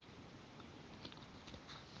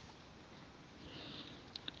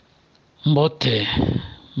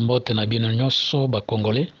Mbote na bino nyonso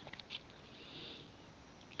bakongole.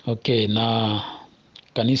 Ok, na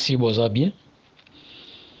kanisi boza bien.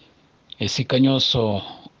 Esika nyonso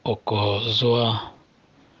okozwa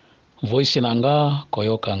voice nanga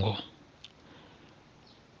koyokango.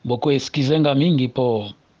 Boko eskizenga mingi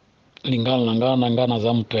po lingala nanga na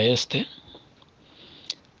za mtu este.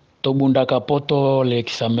 Tobunda kapoto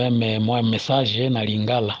lekisa meme mwa message na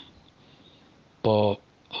lingala. Po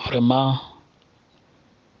vraiment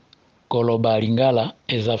koloba lingala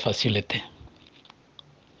eza facilité.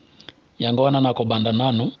 Yango wana na kobanda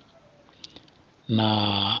nanu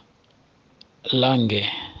na langue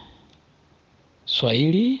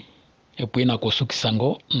Swahili epui na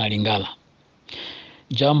kusukisango na lingala.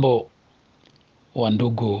 Jambo wa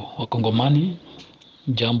ndugu wa Kongomani,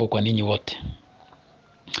 jambo kwa ninyi wote.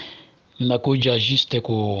 Ninakuja juste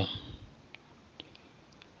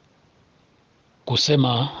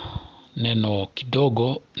kusema neno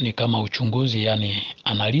kidogo, ni kama uchunguzi, yani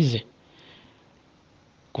analize,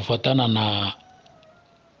 kufuatana na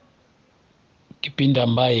kipindi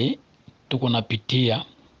ambaye tuko napitia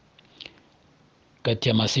kati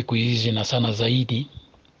ya masiku hizi, na sana zaidi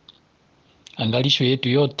angalisho yetu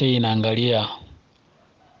yote inaangalia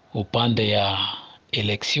upande ya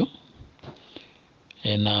election.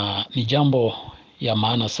 Na ni jambo ya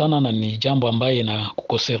maana sana, na ni jambo ambaye na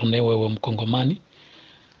kukoserne wewe Mkongomani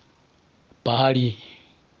pahali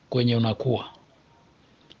kwenye unakuwa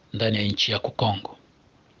ndani ya nchi ya Kongo.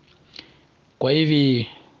 Kwa hivi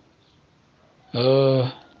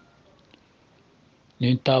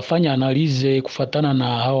nitafanya analize kufatana na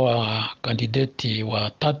hawa kandidati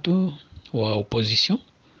watatu wa opposition.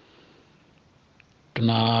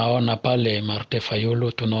 Tunaona pale Martin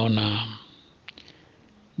Fayulu, tunaona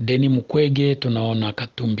Deni Mukwege, tunaona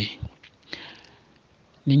Katumbi.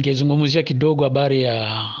 Ningezungumzia kidogo habari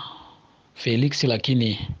ya Felix,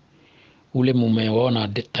 lakini ule mumeona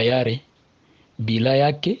tayari bila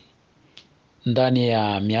yake ndani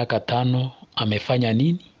ya miaka 5 amefanya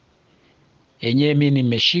nini. Enyewe mimi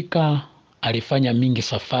nimeshika, alifanya mingi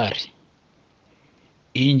safari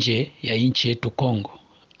nje ya nchi yetu Kongo,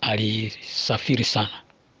 alisafiri sana.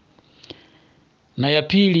 Na ya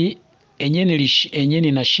pili enye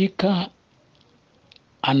ninashika,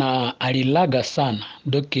 alilaga sana,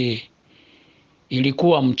 doke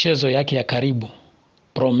ilikuwa mchezo yake ya karibu,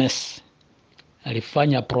 promise.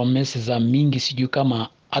 Alifanya promise za mingi, sijui kama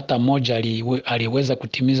hata moja aliweza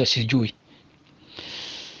kutimiza, sijui.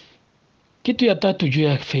 Kitu ya tatu juu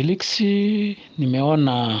ya Felix,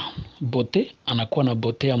 nimeona bote, anakuwa na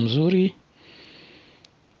bote ya mzuri.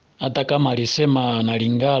 Hata kama alisema na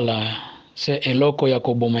lingala se eloko ya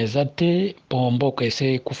kobomezate pomboka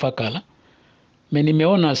ese kufakala.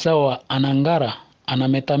 Nimeona sawa anangara,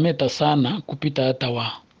 anametameta sana kupita hata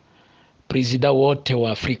wa presida wote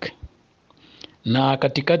wa Afrika. Na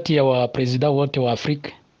katikati ya wa presida wote wa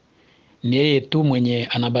Afrika ni yeye tu mwenye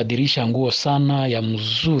anabadilisha nguo sana ya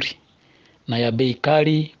mzuri na ya bei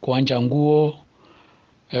kali, kuanja nguo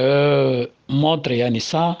montre yani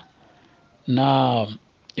saa na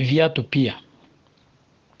viatu pia.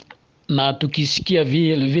 Na tukisikia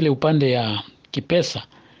vile upande ya kipesa,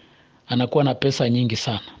 anakuwa na pesa nyingi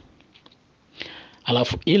sana.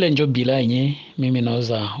 Alafu ile njo bila yenye mimi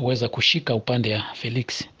naweza kushika upande ya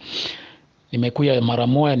Felix. Nimekuya mara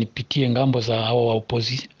moja nipitie ngambo za hao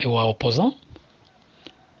wa opposant.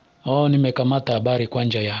 Nimekamata habari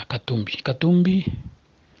kwanja ya Katumbi. Katumbi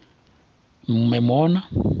mmemwona,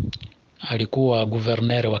 alikuwa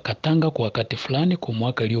guverner wa Katanga kwa wakati fulani kwa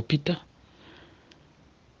mwaka iliyopita.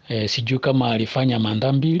 Sijui kama alifanya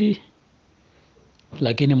manda 2,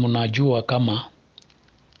 lakini mnajua kama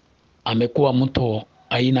amekuwa mtu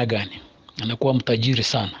aina gani. Anakuwa mtajiri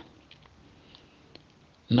sana.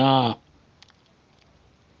 Na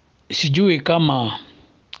sijui kama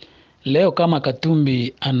leo kama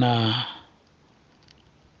Katumbi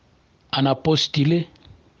ana postile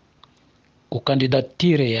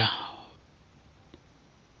kukandidatire ya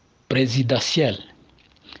presidentiel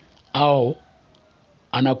au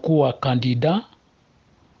anakuwa kandida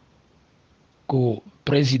ku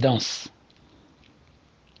presidence.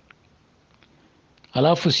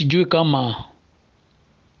 Alafu sijui kama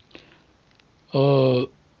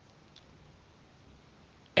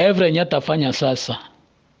evre nyatafanya sasa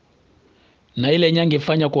na ile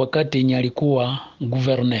nyangefanya kwa wakati yenye alikuwa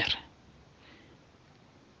guverner.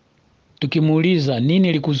 Tukimuuliza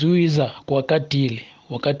nini likuzuiza kwa wakati ile,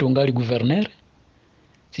 wakati ungali guverner,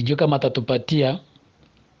 sijui kama atatupatia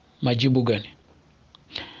majibu gani.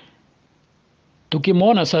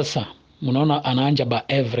 Tukimuona sasa, mnaona anaanja ba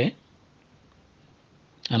evre,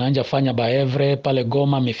 anaanja fanya baevre pale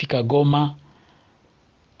Goma. Amefika Goma,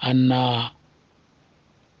 anafanya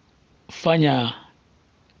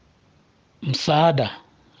msaada,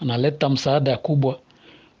 analeta msaada kubwa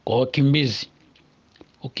kwa wakimbizi.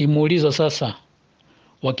 Ukimuuliza sasa,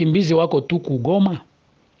 wakimbizi wako tu Goma?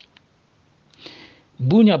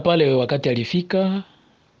 Bunya pale wakati alifika,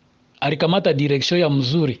 alikamata direction ya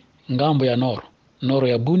mzuri ngambo ya noro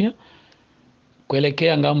ya Bunya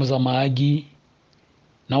kuelekea ngambo za Mahagi,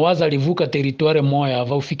 na waza alivuka territoire moya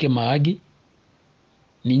ava ufike Mahagi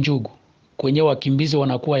ni Njugu kwenye wakimbizi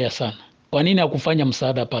wanakuwa ya sana. Kwa nini hakufanya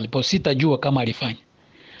msaada pale? Po sitajua kama alifanya,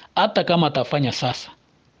 hata kama atafanya sasa.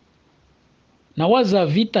 Na waza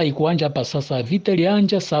vita ikuanja hapa sasa, vita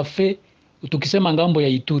ilianja safe, tukisema ngambo ya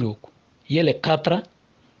Ituri huko yele 4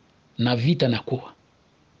 na vita nakuwa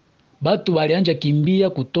batu walianja kimbia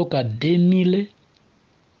kutoka 19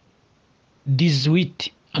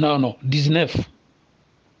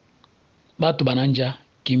 batu bananja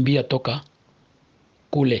kimbia toka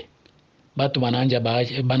kule. Batu bananja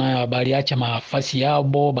baliacha mafasi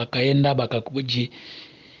yabo, bakaenda bakakuji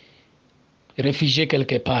refugie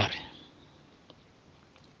quelque part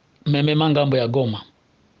meme ngambo ya Goma.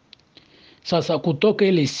 Sasa kutoka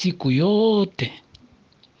ile siku yote,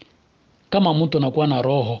 kama mtu anakuwa na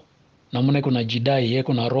roho na mune kuna jidai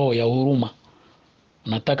yeko na roho ya huruma,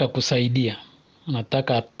 unataka kusaidia,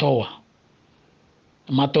 unataka atoa,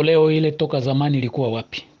 matoleo ile toka zamani ilikuwa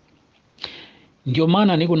wapi? Ndio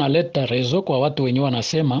maana niko naleta rezo kwa watu wenyewe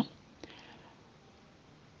wanasema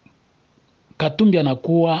Katumbi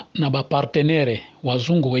anakuwa na bapartenere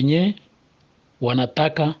wazungu wenye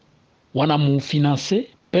wanataka wanamufinanse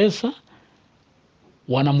pesa,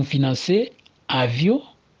 wanamufinanse avio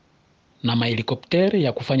na mahelikoptere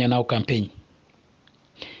ya kufanya nao kampeni.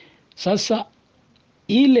 Sasa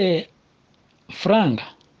ile franga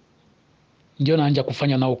ndio naanja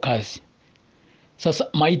kufanya nao kazi. Sasa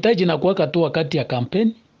mahitaji na kuwaka tu wakati ya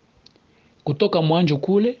kampeni, kutoka mwanjo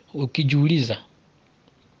kule ukijiuliza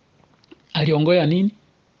aliongoya nini?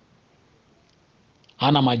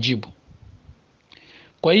 Hana majibu.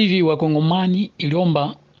 Kwa hivi wakongomani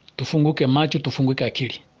iliomba tufunguke macho, tufunguke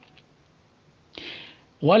akili.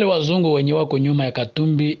 Wale wazungu wenye wako nyuma ya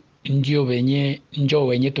Katumbi ndio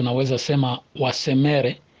wenye tunaweza sema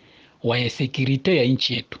wasemere wa insekurite ya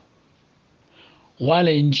nchi yetu.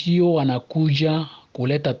 Wale ndio wanakuja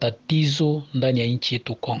kuleta tatizo ndani ya nchi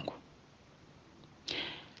yetu Kongo.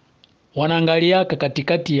 Wanaangalia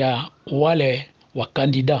katikati ya wale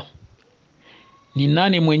wakandida ni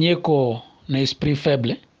nani mwenyeko na esprit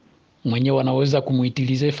faible, mwenye wanaweza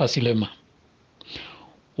kumuitilize facilement.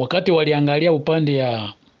 Wakati waliangalia upande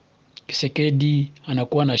ya Kisekedi,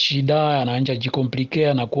 anakuwa na shida, anaanja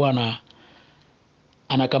jikomplike,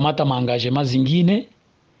 anakamata maangagement zingine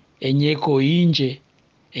enyeko inje,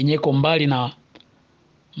 enyeko mbali na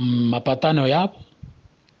mapatano yapo,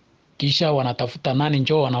 kisha wanatafuta nani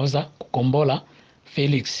njoo wanaweza kukombola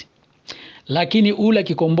Felix. Lakini ule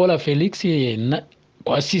kikombola Felix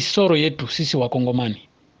kwa sisi soro yetu sisi wakongomani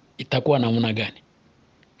itakuwa namna gani?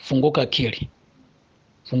 Funguka akili,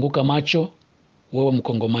 funguka macho, wewe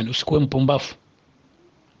mkongomani, usikuwe mpumbafu.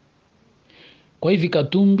 Kwa hivi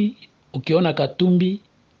Katumbi, ukiona Katumbi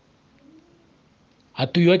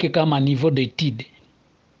hatuiweke kama niveau d'étude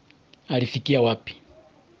alifikia wapi,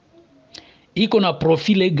 iko na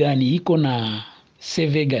profile gani, iko na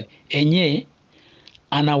CV gani enye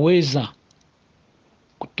anaweza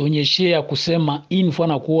kutonyeshea kusema info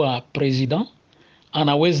na kuwa president,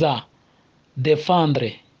 anaweza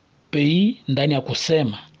defendre pays ndani ya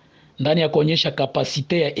kusema, ndani ya kuonyesha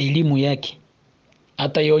kapasite ya elimu yake,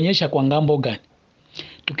 ataionyesha kwa ngambo gani?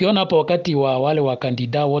 Tukiona hapa wakati wa wale wa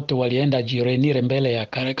kandida wote walienda jirenire mbele ya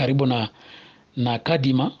karibu na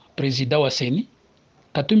Kadima, president wa Seni,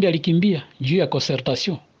 Katumbi alikimbia juu ya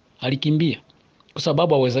concertation, alikimbia kwa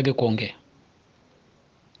sababu hawezake kuongea.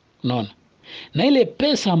 Unaona? Na ile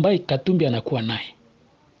pesa ambayo Katumbi anakuwa naye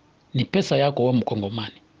ni pesa yako wewe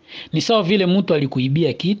mkongomani. Ni sawa vile mtu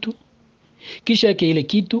alikuibia kitu, kisha yake ile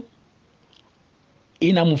kitu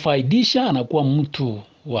inamfaidisha, anakuwa mtu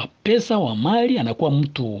wa pesa, wa mali, anakuwa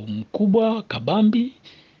mtu mkubwa, kabambi,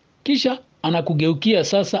 kisha anakugeukia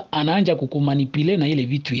sasa, anaanja kukumanipile na ile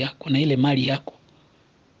vitu yako, na ile mali yako.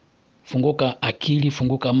 Funguka akili,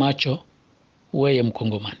 funguka macho, wewe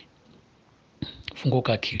mkongomani.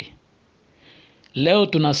 Funguka akili. Leo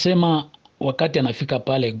tunasema wakati anafika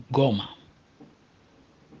pale Goma,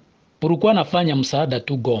 pourquoi anafanya msaada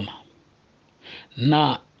tu Goma?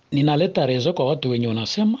 Na ninaleta rezo kwa watu wenye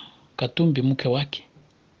wanasema Katumbi mke wake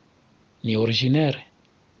ni originaire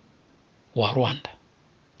wa Rwanda,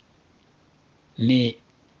 ni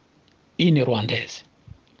Rwandaise.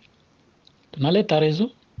 tunaleta rezo,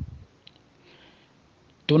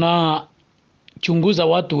 tunachunguza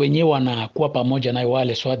watu wenyewe wanakuwa pamoja na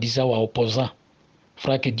wale swadiza wa opoza.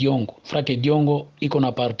 Frake Diongo iko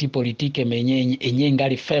na parti politike enye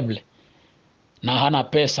ngali feble na hana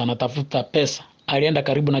pesa, anatafuta pesa. Alienda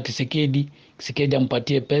karibu na Kisekedi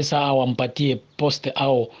ampatie pesa au ampatie poste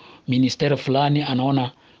au ministeri fulani,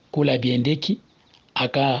 anaona kula biendeki,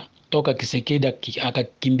 akatoka Kisekedi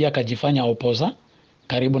akakimbia akajifanya opoza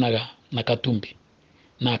karibu na Katumbi.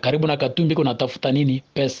 Na karibu na Katumbi iko natafuta nini?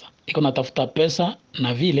 Pesa. Iko natafuta pesa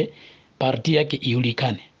na vile parti yake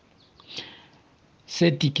iulikane.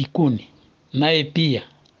 Seti Kikuni naye pia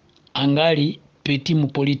angali peti mu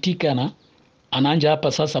politike, anaanja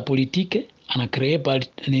hapa sasa politike, ana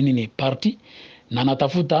create parti na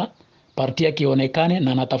anatafuta parti yake ionekane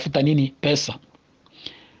na anatafuta nini? Pesa.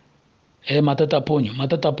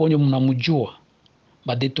 Matata Ponyo mnamjua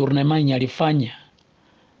ba detournement alifanya,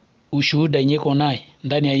 ushuhuda yenyeko naye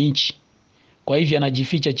ndani ya inchi. Kwa hivyo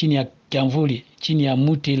anajificha chini ya kiamvuli, chini ya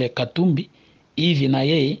muti ile Katumbi, hivi na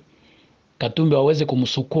yeye Katumbi waweze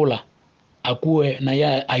kumsukula akuwe na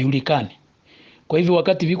yeye ayulikane. Kwa hivyo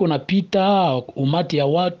wakati viko napita umati ya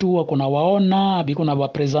watu wako na waona viko na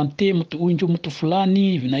wapresente mtu fulani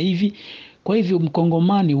hivi na hivi. Kwa hivyo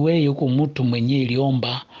mkongomani wewe uko mtu mwenye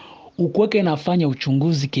iliomba ukweke nafanya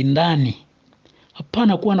uchunguzi kindani.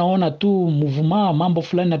 Hapana kuwa naona tu mvuma mambo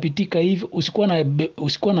fulani napitika hivi,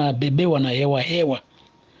 usikuwa na bebewa na hewa.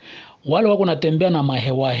 Wale wako natembea na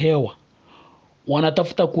mahewa.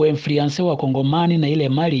 Wanatafuta kuinfluence wa Kongomani na ile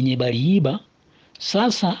mali yenye baliiba.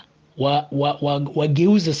 Sasa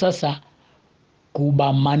wageuze sasa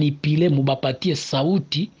kuba manipule, mubapatie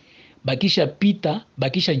sauti,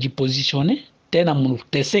 bakisha jipositione tena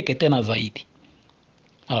muteseke tena zaidi.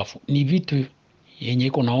 Alafu ni vitu yenye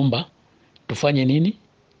iko naomba tufanye nini?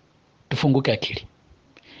 Tufunguke akili.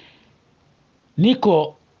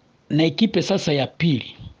 Niko na ekipe sasa ya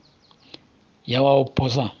pili ya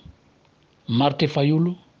waopoza, Martin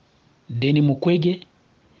Fayulu, Denis Mukwege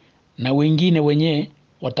na wengine wenye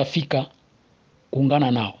watafika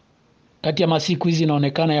kuungana nao. Kati ya masiku hizi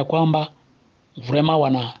inaonekana ya kwamba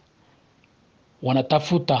vraiment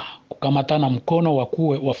wanatafuta kukamatana mkono,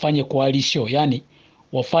 wafanye coalition, yani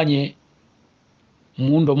wafanye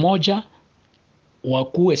muundo moja,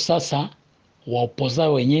 wakuwe sasa waopoza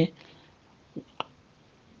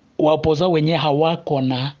wenye hawako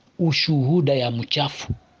na ushuhuda ya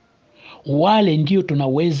mchafu. Wale ndio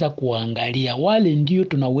tunaweza kuangalia, wale ndio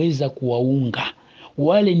tunaweza kuwaunga,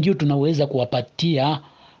 wale ndio tunaweza kuwapatia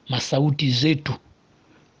masauti zetu.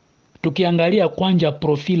 Tukiangalia kwanja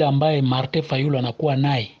profile ambaye Martin Fayulu anakuwa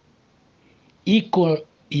naye, iko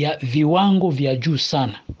ya viwango vya juu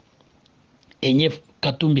sana enye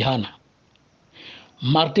Katumbi hana.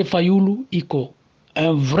 Martin Fayulu iko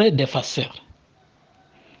un vrai défenseur.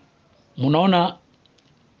 Munaona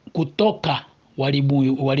kutoka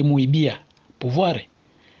walimuibia pouvoir,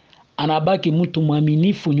 anabaki mtu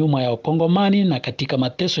mwaminifu nyuma ya Wakongomani na katika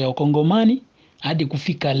mateso ya Wakongomani hadi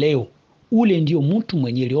kufika leo. Ule ndio mtu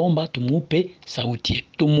mwenye liomba tumupe sauti,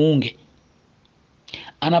 tumuunge.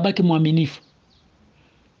 Anabaki mwaminifu.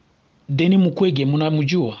 Denis Mukwege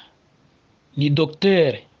mnamjua, ni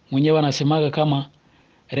dokter mwenye wanasemaga kama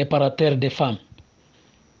reparateur de femmes.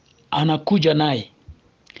 Anakuja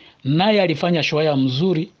naye alifanya shoya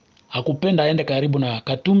mzuri, hakupenda aende karibu na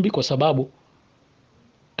Katumbi kwa sababu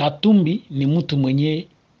Katumbi ni mtu mwenye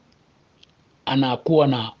anakuwa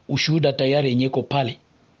na ushuhuda tayari yenyeko pale,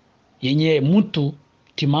 yenye mtu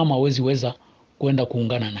timama weza kwenda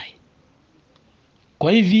kuungana naye.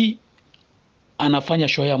 Kwa hivi anafanya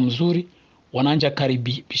shoya mzuri, wanaanja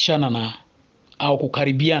karibishana au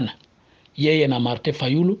kukaribiana yeye na Martin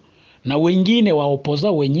Fayulu na wengine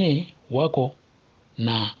waopoza wenye wako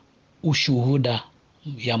na ushuhuda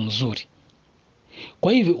ya mzuri.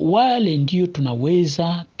 Kwa hivyo wale ndio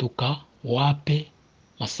tunaweza tukawape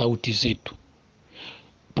masauti zetu.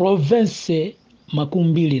 Province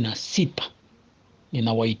 26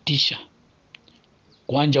 ninawaitisha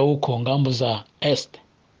kwanja huko ngambo za Est,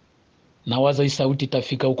 na waza hii sauti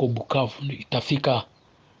itafika huko Bukavu, itafika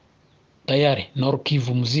tayari Nord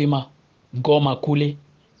Kivu mzima, Goma kule.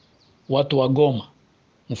 Watu wa Goma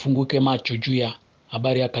mfunguke macho juu ya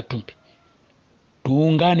habari ya Katumbi.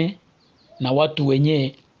 Tuungane na watu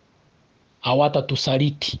wenye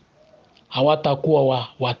hawatatusaliti, hawatakuwa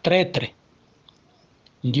watretre.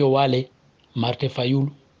 Ndio wale Martin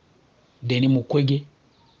Fayulu, Denis Mukwege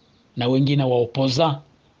na wengine waopoza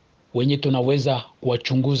wenye tunaweza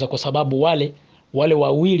kuwachunguza, kwa sababu wale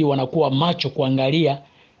wawili wanakuwa macho kuangalia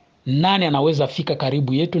nani anaweza fika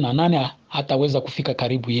karibu yetu na nani hataweza kufika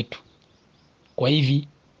karibu yetu. Kwa hivi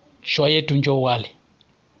shwa yetu njo wale.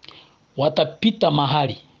 Watapita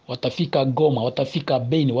mahali, watafika Goma, watafika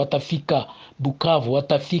Beni, watafika Bukavu,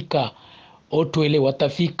 watafika Otwele,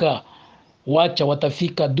 watafika Wacha,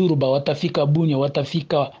 watafika Durba, watafika Bunya,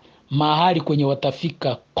 watafika mahali kwenye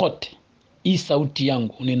watafika kote. Hii sauti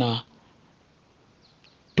yangu nina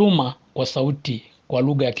tuma kwa sauti kwa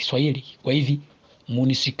lugha ya Kiswahili. Kwa hivi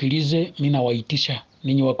munisikilize, mimi nawaitisha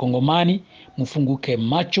ninyi Wakongomani, mfunguke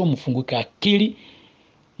macho, mfunguke akili,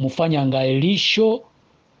 mfanye angalisho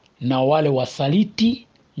na wale wasaliti,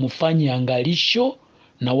 mfanye angalisho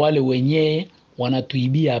na wale wenye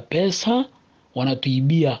wanatuibia pesa,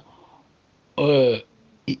 wanatuibia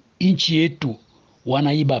nchi yetu,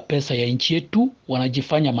 wanaiba pesa ya nchi yetu,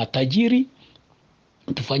 wanajifanya matajiri.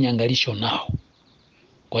 Tufanye angalisho nao.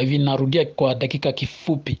 Kwa hivi narudia kwa dakika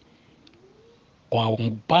kifupi, kwa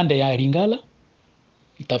upande ya Lingala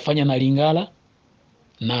itafanya na Lingala,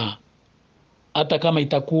 na hata kama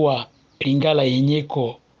itakuwa Lingala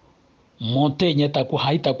yenyeko monte yenye itakuwa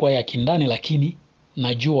haitakuwa ya kindani, lakini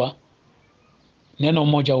najua neno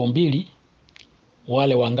moja au mbili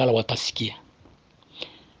wale wangala watasikia.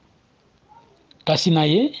 Kasi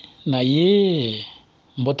na ye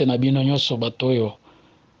mbote na bino nyoso batoyo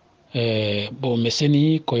bo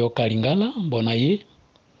meseni koyoka Lingala mbona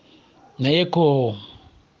na ye ko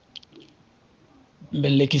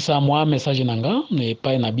belekisa mwa message nanga ne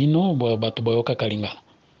pa na bino bo bato boyoka Lingala.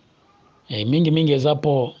 Mingi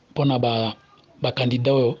ezapo pona ba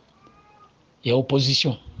candidat oyo ya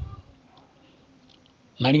opposition.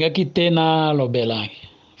 Nalingaki tena lobela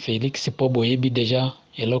Felix po boyebi deja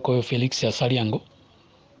eloko yo Felix asali yango.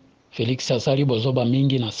 Felix asali bozoba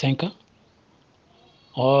mingi na 5 ans.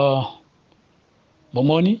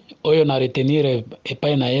 Bomoni oyo na retenir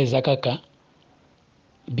epai na yeza kaka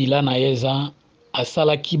bila na yeza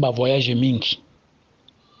asalaki ba voyage mingi.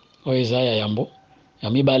 Oyo eza ya yambo ya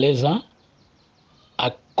mibaleza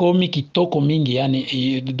akomi kitoko mingi,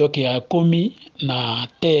 yani doke akomi na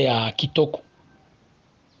te ya kitoko.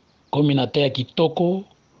 Akomi na te ya kitoko,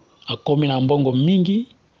 akomi na mbongo mingi,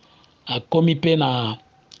 akomi pe na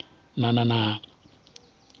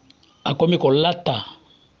akomi kolata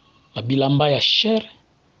ba bilamba ya shere,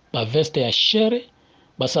 ba veste ya shere,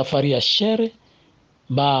 ba safari ya shere,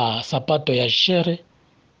 ba sapato ya shere,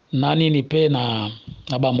 na nini pe na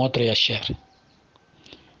ba motre ya shere.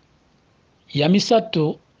 Ya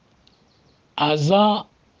misato aza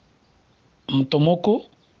mtomoko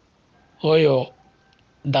oyo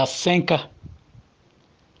da 5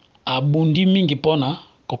 abundi mingi pona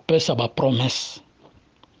kopesa ba promesse.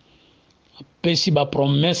 Pesi ba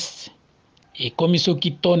promesse ekomi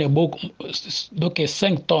soki tone boko doke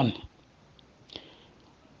 5 tonnes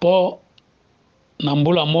po na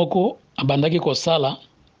mbula moko abandaki kosala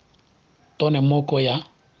tone moko ya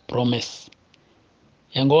promesse.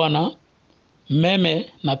 Yango wana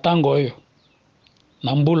meme na tango oyo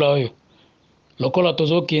na mbula oyo lokola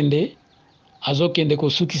azokende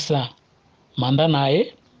kosukisa manda na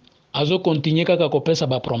ye, azokontinue kaka kopesa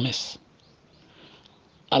ba promesse.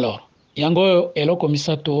 Alors yango oyo eloko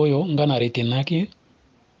misato oyo nga na retenaki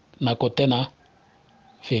na kote na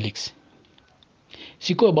Felix.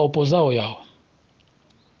 Sikoyo ba opoza oyo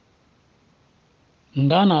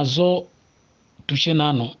nga nazo touche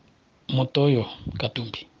nano moto oyo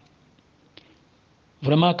Katumbi.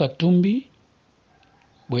 Vraiment Katumbi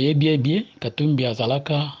boye bien Katumbi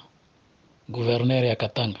azalaka gouverneur ya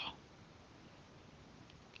Katanga.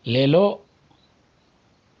 Lelo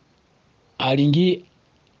alingi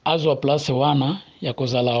azwa place wana ya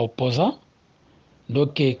kozala opposant,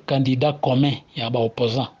 donc candidat commun ya ba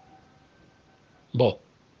opposant. Bon,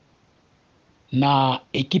 na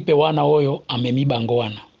ekipe wana oyo amemi bango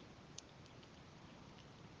wana.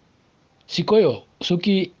 Sikoyo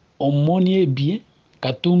soki omoni bien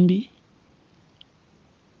Katumbi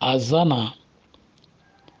azana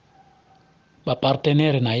ba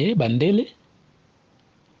partenaire na ye bandele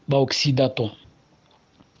ba occidental.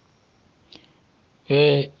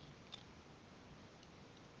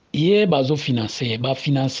 Ye bazo financer ba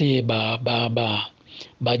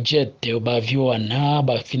jet, ba avion na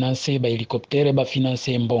ba financer ba hélicoptère, ba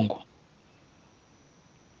financer mbongo.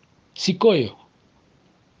 Sikoyo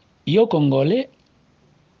yo Congolais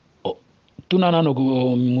tuna nano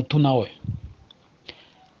mutuna oyo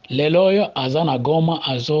lelo oyo aza na Goma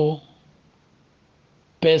azo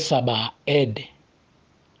pesa ba aide,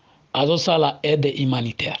 azo sala aide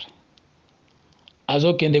humanitaire,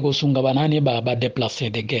 azo kende kosunga banani ba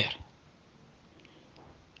déplacés de guerre.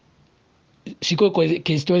 Sikoyo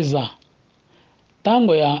question eza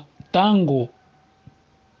tango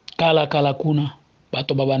kala kuna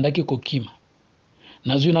bato babandaki kokima.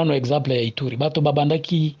 Nazwi nano exemple ya Ituri, bato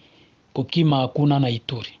babandaki kokima hakuna na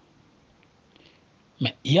Ituri.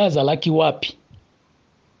 Me yazalaki wapi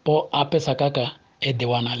po apesa kaka ede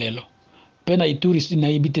wana lelo. Pe na Ituri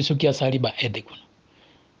naibite soki asali ba ede kuna.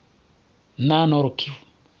 Na Nord Kivu.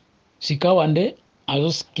 Sikawande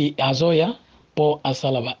azoya po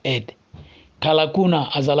asala ba ede. Kala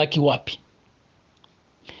kuna azalaki wapi.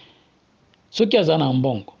 Soki azana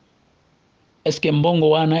mbongo. Eske mbongo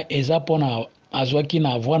wana eza pona azwaki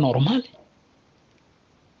na voie normale?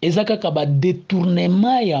 Eza kaka ba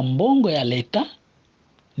détournement ya mbongo ya leta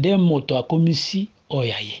de moto akomisi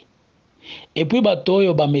oya ye. Et puis bato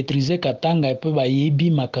oyo ba maîtriser Katanga et puis ba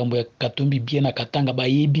yebi makambo ya Katumbi bien na Katanga ba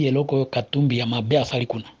yebi eloko yo Katumbi ya mabe asali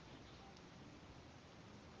kuna.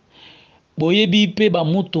 Boyebi pe ba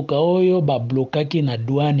mutuka oyo ba blokaki na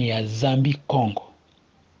douane ya Zambie Congo.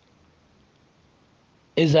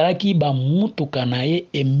 Ezalaki ba mutuka na ye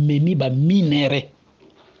ememi ba minere.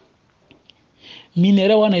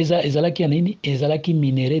 Minere wana ezalaki ya nini? Ezalaki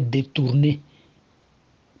minere détourné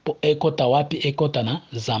po ekota wapi? Ekota na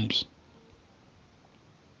Zambie.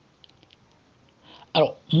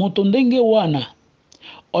 Alors, moto ndenge wana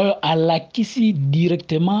oyo alakisi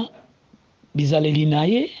directement bizaleli na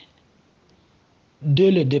ye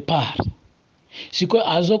de le départ. Siko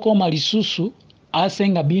azokoma lisusu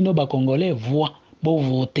asenga bino ba Congolais voix bo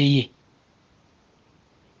vote ye.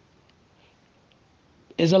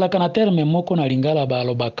 Ezalaka na terme moko na lingala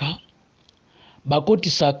balobaka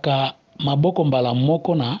bakotisaka maboko mbala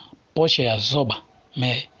moko na poche ya zoba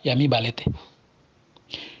me ya mibale te.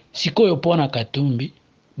 Sikoyo pona Katumbi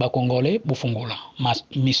ba Congolais bufungula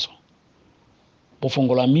miso.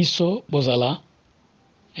 Bufungula miso bozala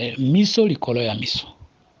miso likolo ya miso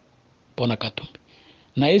pona Katumbi.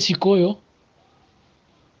 Na ye sikoyo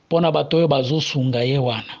pona batoyo bazosunga ye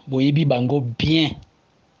wana boyebi bango bien.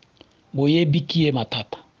 Boyebi kie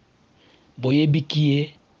Matata. Boyebi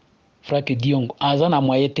kie Frake Diongo. Azana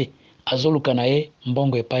mwayete azoluka na ye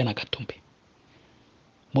mbongo epai na Katumbi.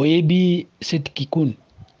 Boyebi Seth Kikuni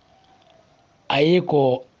aye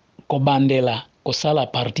ko bandela kosala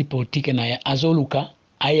parti politique na ye azoluka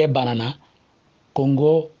aye banana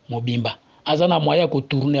Congo mobimba. Azana mwaya ko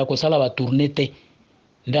tourner ya kosala ba tourner te.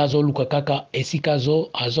 Nde azoluka kaka esika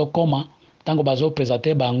azokoma tango bazo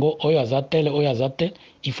présenter bango oyo azatel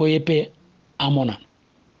il faut yepe amona.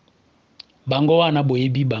 Bango wana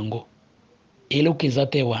boyebi bango. Eloko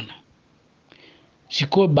ezate wana.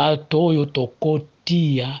 Siko bato oyo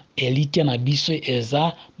tokotia elite na biso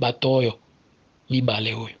eza bato oyo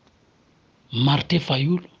mibale oyo. Martin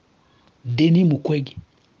Fayulu, Denis Mukwege.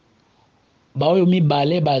 Ba oyo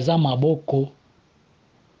mibale baza maboko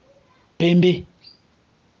pembe.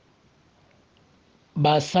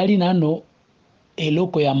 Basali nano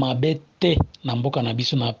eloko ya mabe te na mboka na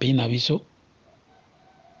biso na pays na biso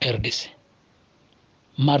RDC.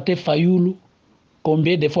 Martin Fayulu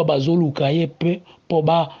combien de fois bazoluka ye pe po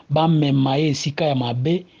ba mema ye esika ya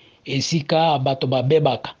mabe esika bato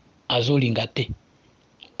babebaka azolinga te.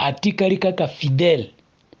 Atikali kaka fidèle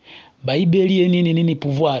baibeli ye nini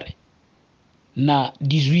pouvoir na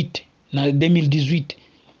 2018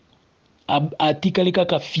 atikali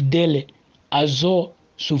kaka fidèle azo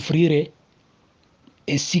souffrire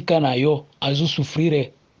esika na yo azo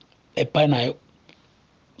souffrire epai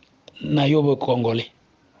na yo bo Congolais.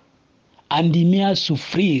 Andimi a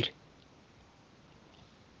souffrir.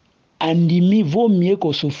 Andimi vaut mieux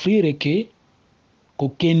ko souffrir que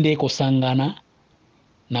kende kosangana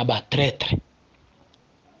na ba traître.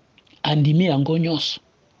 Andimi yango nyonso.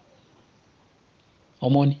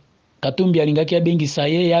 Omoni Katumbi alingaki abengisa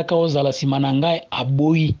ye yaka ozala sima na ngai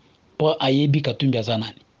aboyi po ayebi Katumbi aza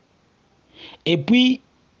nani. Et puis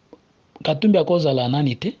Katumbi akozala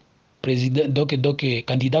nani te président donc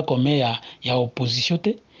candidat commun ya opposition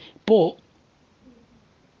te po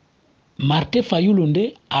Martin Fayulu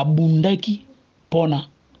nde abundaki pona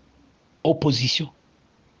opposition.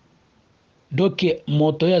 Donc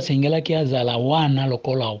moto ya sengelaki azala wana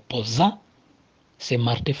lokola opposant c'est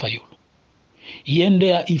Martin Fayulu.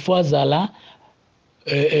 Yende il faut azala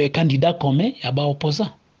candidat commun ya ba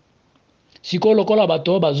opposant. Siko lokola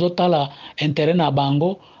bato bazotala intérêt na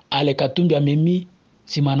bango ale Katumbi amemi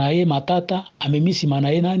simanaye Matata amemi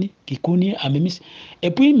simanaye nani Kikuni amemi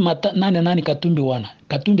et puis nani Katumbi wana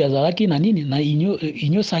Katumbi azalaki na nini na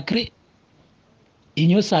inyo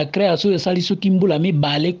sacré aso esali soki mbula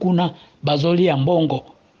mibale kuna bazoli ya mbongo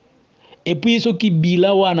et puis soki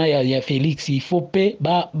bila wana ya Félix il faut pe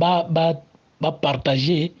ba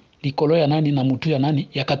partager likolo ya nani na mutu ya nani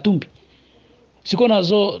ya Katumbi. Siko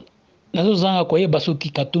nazo zanga koyeba soki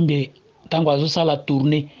Katumbi tango azo sala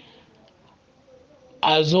tourner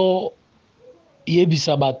azo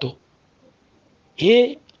yebisa bato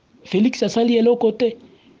et Félix asali eloko te.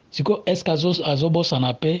 Siko eske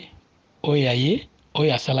azobosana pe oyo ya ye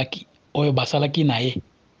oyo asalaki oyo basalaki na ye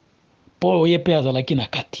mpo ye mpe azalaki na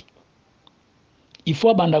kati. Ifo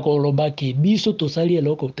abanda koloba ke biso tosali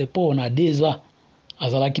eloko te mpo na 2 ans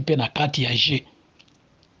azalaki mpe na kati ya jeu.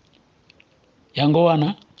 Yango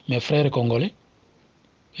wana mes frères congolais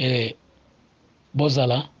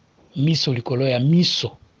bozala miso likolo ya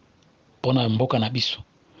miso mpona mboka na biso.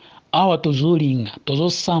 Awa tozolinga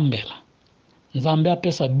tozosambela Nzambe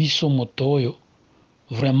apesa biso moto oyo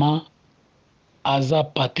vraiment aza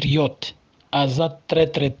patriote, aza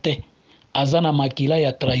traître te, aza na makila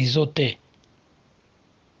ya trahison te,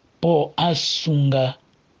 po asunga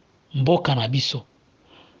mboka na biso.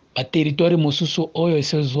 Ba territoire mosusu oyo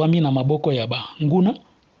esezwami na maboko ya banguna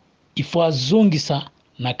ifo azongisa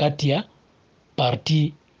na kati ya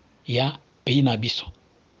parti ya pays na biso.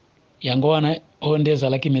 Yango wana oyo nde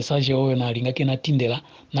ezalaki message oyo nalingaki natindela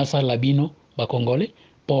nasala bino bakongole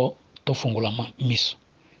po tofungola miso.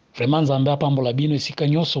 Vraiment Nzambe apambola bino esika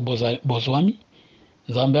nyonso bozwami.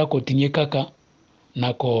 Nzambe akontinue kaka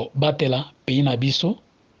na kobatela pays na biso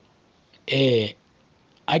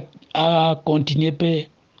akontinue pe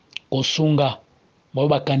kosunga bo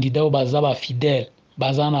bakandida oyo baza bafidèle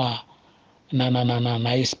baza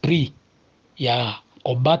na esprit ya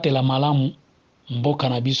kobatela malamu mboka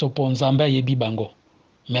na biso po Nzambe ayebi bango.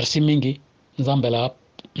 Merci mingi.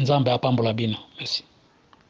 Nzambe apambola bino. Merci.